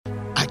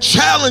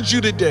challenge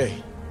you today.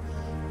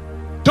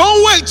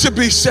 Don't wait to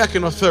be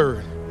second or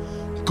third.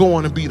 Go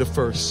on and be the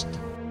first.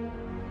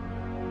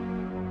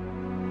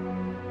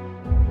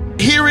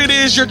 Here it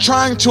is, you're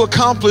trying to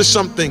accomplish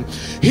something.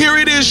 Here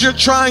it is, you're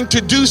trying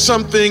to do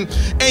something,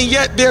 and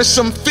yet there's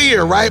some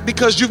fear, right?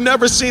 Because you've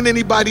never seen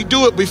anybody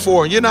do it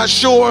before. You're not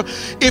sure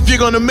if you're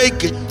going to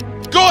make it.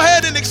 Go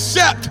ahead and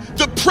accept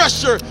the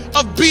pressure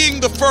of being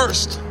the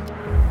first.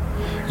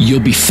 You'll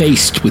be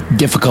faced with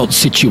difficult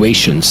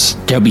situations.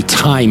 There'll be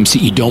times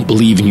that you don't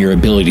believe in your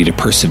ability to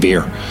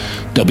persevere.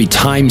 There'll be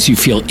times you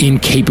feel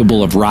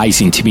incapable of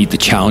rising to meet the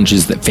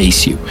challenges that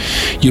face you.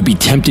 You'll be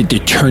tempted to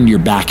turn your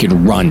back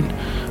and run.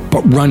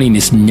 But running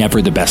is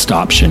never the best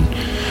option.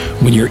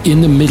 When you're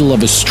in the middle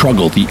of a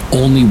struggle, the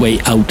only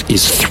way out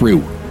is through.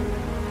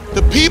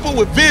 The people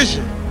with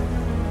vision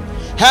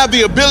have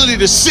the ability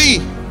to see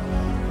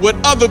what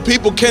other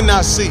people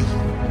cannot see.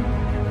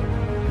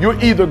 You're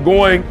either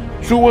going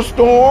to a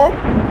storm,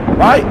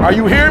 right? Are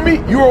you hearing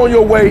me? You're on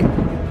your way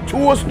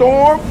to a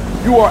storm,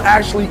 you are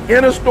actually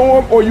in a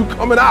storm, or you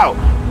coming out.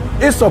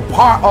 It's a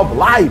part of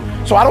life.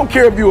 So I don't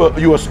care if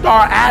you're a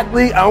star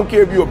athlete, I don't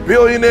care if you're a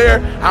billionaire,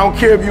 I don't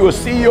care if you're a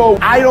CEO,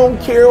 I don't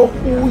care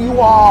who you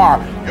are.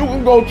 You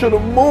can go to the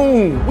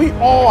moon. We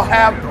all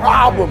have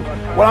problems.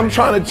 What I'm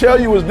trying to tell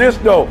you is this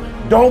though,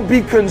 don't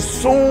be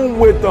consumed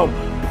with them.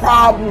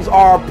 Problems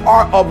are a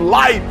part of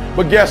life,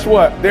 but guess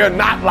what? They're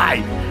not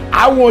life.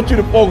 I want you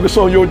to focus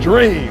on your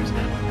dreams.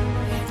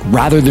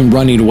 Rather than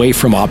running away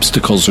from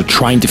obstacles or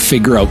trying to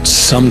figure out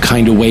some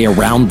kind of way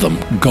around them,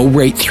 go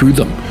right through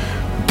them.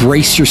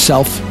 Brace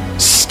yourself,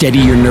 steady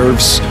your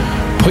nerves,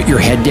 put your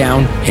head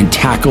down, and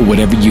tackle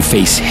whatever you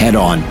face head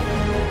on.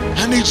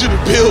 I need you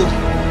to build.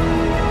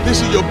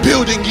 These are your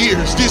building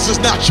years. This is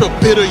not your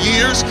bitter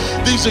years.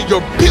 These are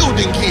your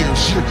building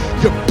years.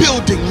 You're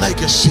building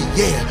legacy.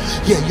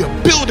 Yeah,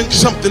 you're building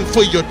something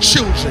for your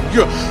children.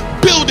 You're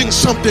building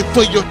something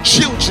for your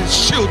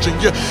children's children.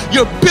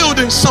 You're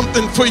building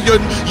something for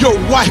your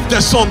wife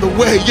that's on the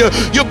way.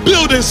 You're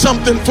building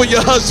something for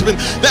your husband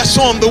that's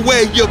on the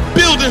way. You're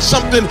building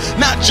something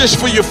not just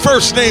for your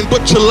first name,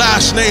 but your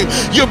last name.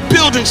 You're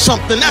building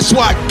something. That's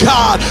why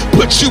God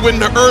put you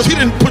in the earth. He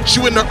didn't put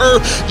you in the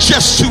earth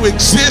just to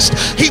exist.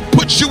 He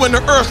put you in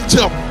the earth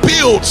to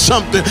build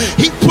something.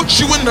 He put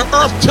you in the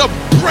earth to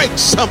break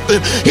something.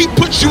 He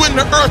put you in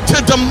the earth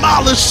to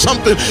demolish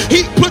something.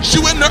 He put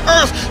you in the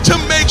earth to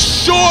make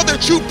sure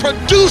that you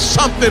produce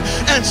something,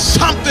 and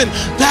something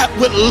that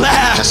would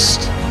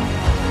last.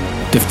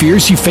 The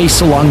fears you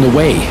face along the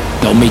way,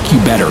 they'll make you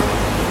better.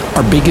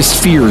 Our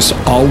biggest fears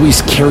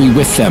always carry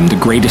with them the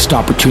greatest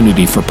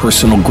opportunity for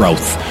personal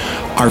growth.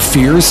 Our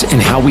fears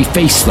and how we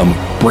face them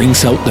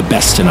brings out the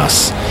best in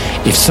us.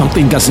 If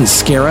something doesn't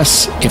scare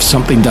us, if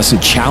something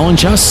doesn't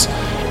challenge us,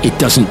 it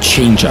doesn't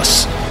change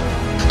us.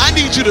 I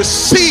need you to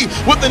see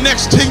what the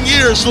next 10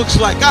 years looks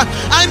like.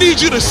 I need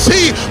you to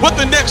see what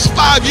the next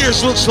 5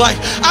 years looks like.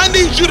 I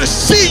need you to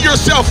see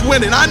yourself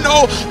winning. I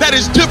know that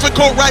is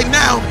difficult right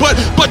now, but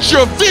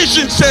your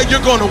vision said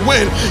you're going to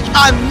win.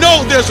 I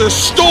know there's a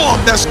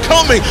storm that's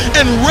coming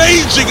and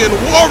raging and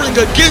warring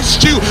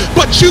against you,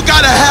 but you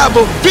got to have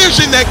a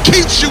vision that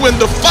keeps you in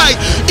the fight,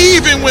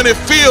 even when it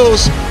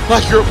feels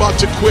like you're about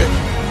to quit.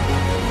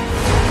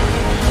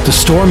 The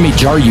storm may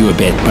jar you a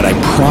bit, but I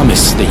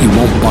promise that you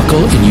won't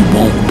buckle and you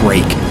won't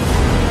break.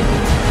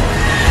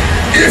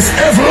 If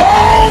as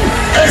long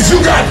as you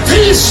got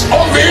peace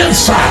on the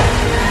inside,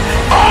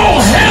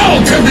 all hell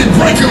can be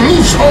breaking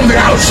loose on the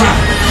outside,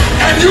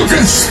 and you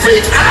can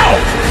speak out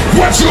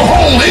what you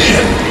hold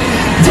in.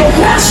 The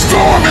worst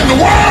storm in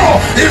the world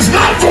is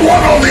not the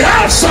one on the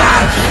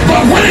outside,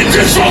 but when it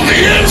gets on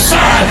the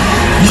inside,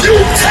 you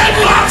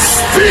cannot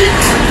speak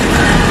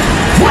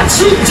what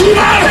you do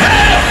not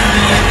have.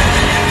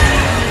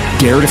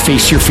 Dare to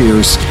face your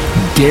fears,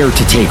 dare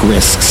to take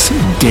risks,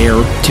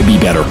 dare to be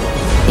better.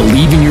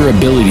 Believe in your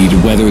ability to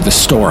weather the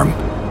storm.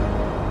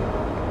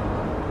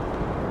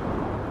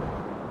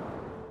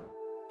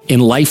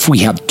 In life, we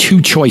have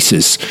two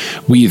choices.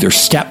 We either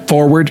step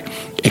forward,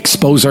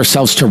 expose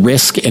ourselves to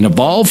risk and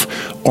evolve,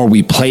 or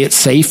we play it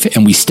safe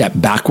and we step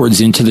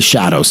backwards into the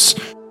shadows.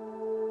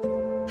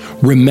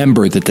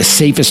 Remember that the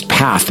safest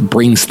path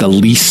brings the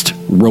least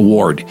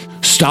reward.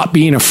 Stop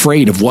being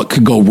afraid of what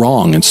could go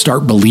wrong and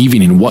start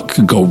believing in what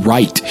could go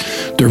right.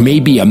 There may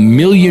be a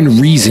million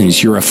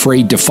reasons you're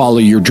afraid to follow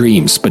your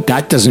dreams, but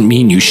that doesn't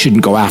mean you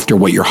shouldn't go after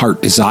what your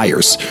heart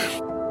desires.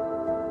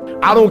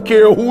 I don't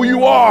care who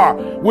you are.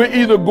 We're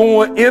either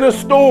going in a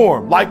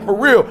storm, like for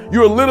real.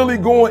 You're literally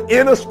going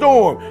in a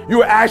storm.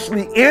 You're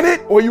actually in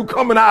it or you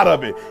coming out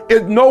of it.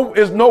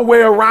 There's no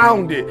way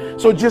around it.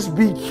 So just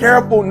be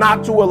careful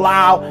not to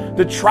allow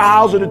the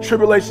trials or the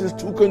tribulations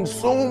to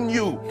consume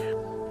you.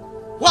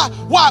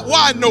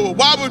 Why Noah?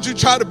 Why would you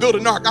try to build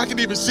an ark? I can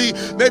even see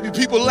maybe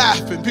people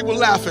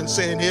laughing,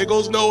 saying, here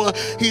goes Noah.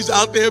 He's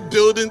out there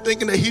building,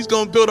 thinking that he's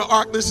going to build an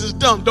ark. This is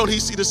dumb. Don't he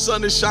see the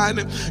sun is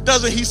shining?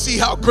 Doesn't he see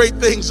how great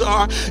things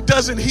are?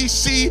 Doesn't he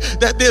see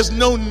that there's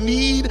no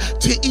need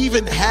to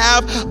even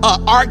have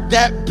an ark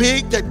that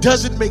big? That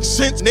doesn't make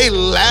sense. And they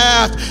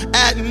laughed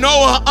at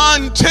Noah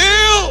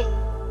until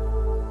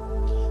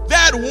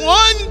that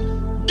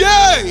one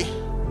day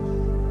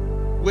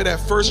where that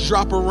first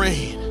drop of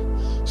rain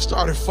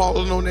started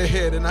falling on their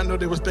head, and I know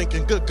they was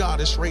thinking, good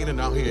God, it's raining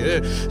out here.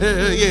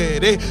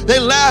 They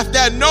laughed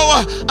at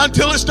Noah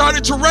until it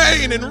started to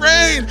rain and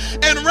rain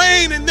and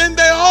rain, and then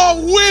they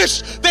all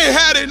wished they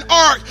had an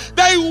ark.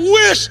 They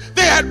wished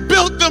they had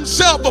built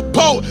themselves a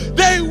boat.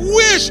 They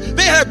wish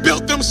they had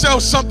built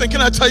themselves something. Can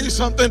I tell you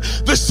something?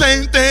 The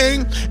same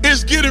thing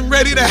is getting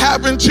ready to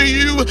happen to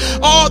you.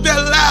 Oh, they're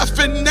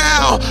laughing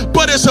now,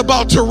 but it's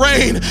about to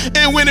rain,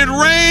 and when it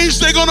rains,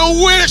 they're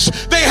gonna wish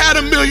they had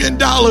 $1 million.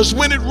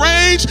 When it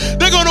rains,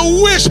 they're going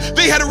to wish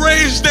they had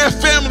raised their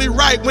family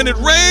right. When it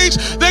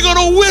rains, they're going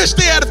to wish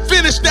they had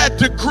finished that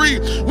degree.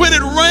 When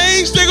it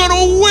rains, they're going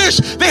to wish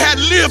they had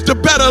lived a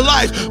better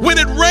life. When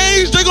it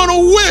rains, they're going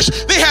to wish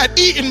they had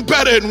eaten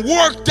better and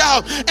worked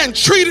out and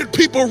treated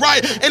people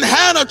right and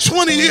had a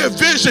 20-year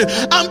vision.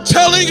 I'm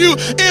telling you,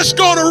 it's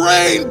going to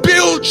rain.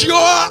 Build your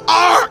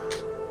ark.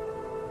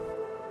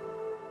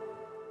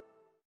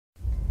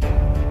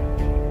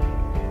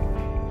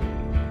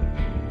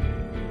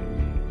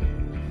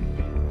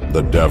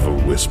 The devil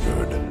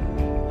whispered,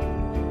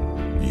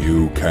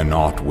 "You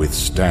cannot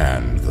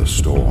withstand the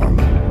storm."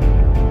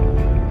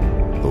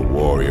 The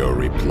warrior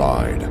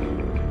replied,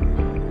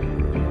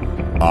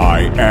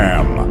 "I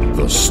am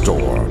the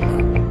storm."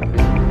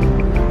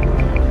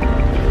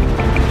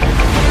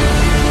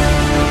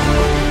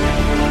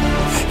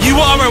 You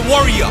are a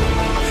warrior.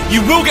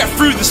 You will get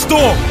through the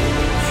storm.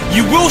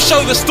 You will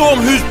show the storm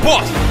who's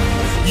boss.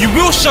 You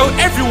will show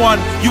everyone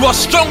you are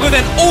stronger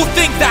than all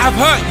things that have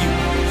hurt you.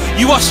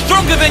 You are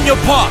stronger than your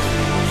past.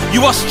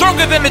 You are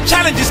stronger than the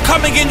challenges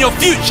coming in your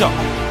future.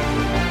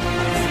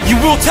 You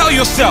will tell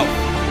yourself,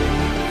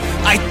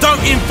 I don't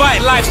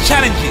invite life's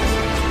challenges,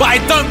 but I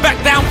don't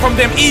back down from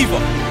them either.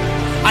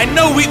 I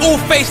know we all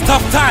face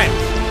tough times.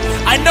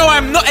 I know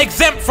I'm not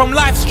exempt from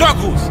life's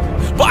struggles,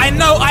 but I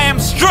know I am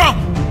strong.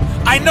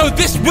 I know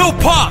this will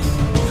pass.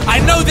 I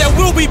know there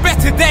will be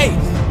better days,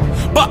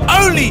 but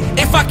only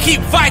if I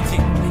keep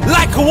fighting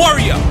like a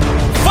warrior,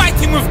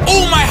 fighting with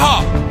all my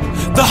heart.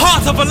 The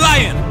heart of a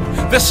lion.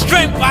 The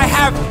strength I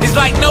have is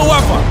like no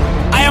other.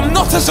 I am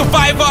not a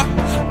survivor.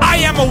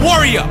 I am a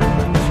warrior.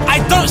 I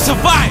don't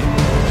survive.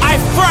 I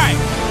thrive.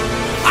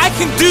 I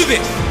can do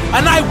this,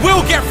 and I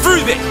will get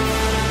through this.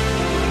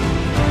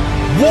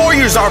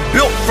 Warriors are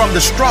built from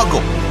the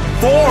struggle,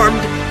 formed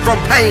from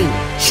pain,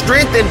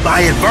 strengthened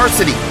by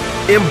adversity.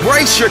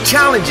 Embrace your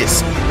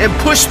challenges and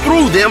push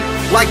through them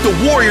like the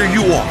warrior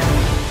you are.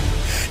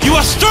 You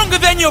are stronger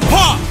than your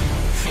past.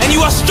 And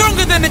you are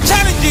stronger than the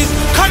challenges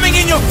coming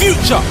in your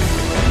future.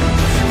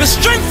 The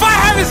strength I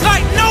have is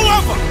like no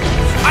other.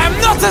 I am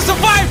not a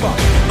survivor.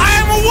 I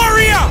am a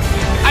warrior.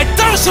 I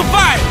don't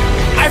survive.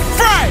 I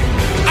thrive.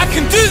 I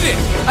can do this,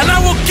 and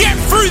I will get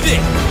through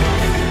this.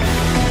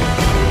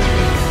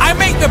 I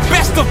make the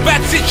best of bad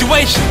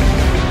situations.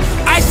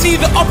 I see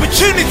the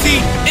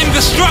opportunity in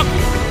the struggle.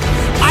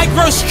 I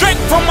grow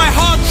strength from my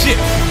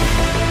hardships.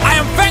 I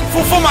am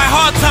thankful for my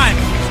hard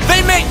times.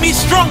 They make me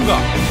stronger.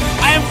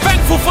 I am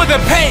thankful for the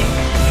pain.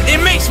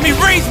 It makes me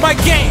raise my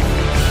game.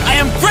 I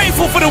am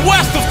grateful for the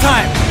worst of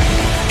times.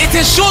 It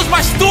ensures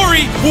my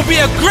story will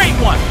be a great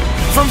one.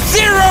 From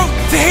zero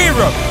to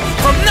hero.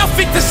 From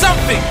nothing to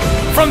something.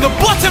 From the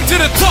bottom to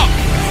the top.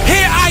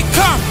 Here I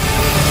come.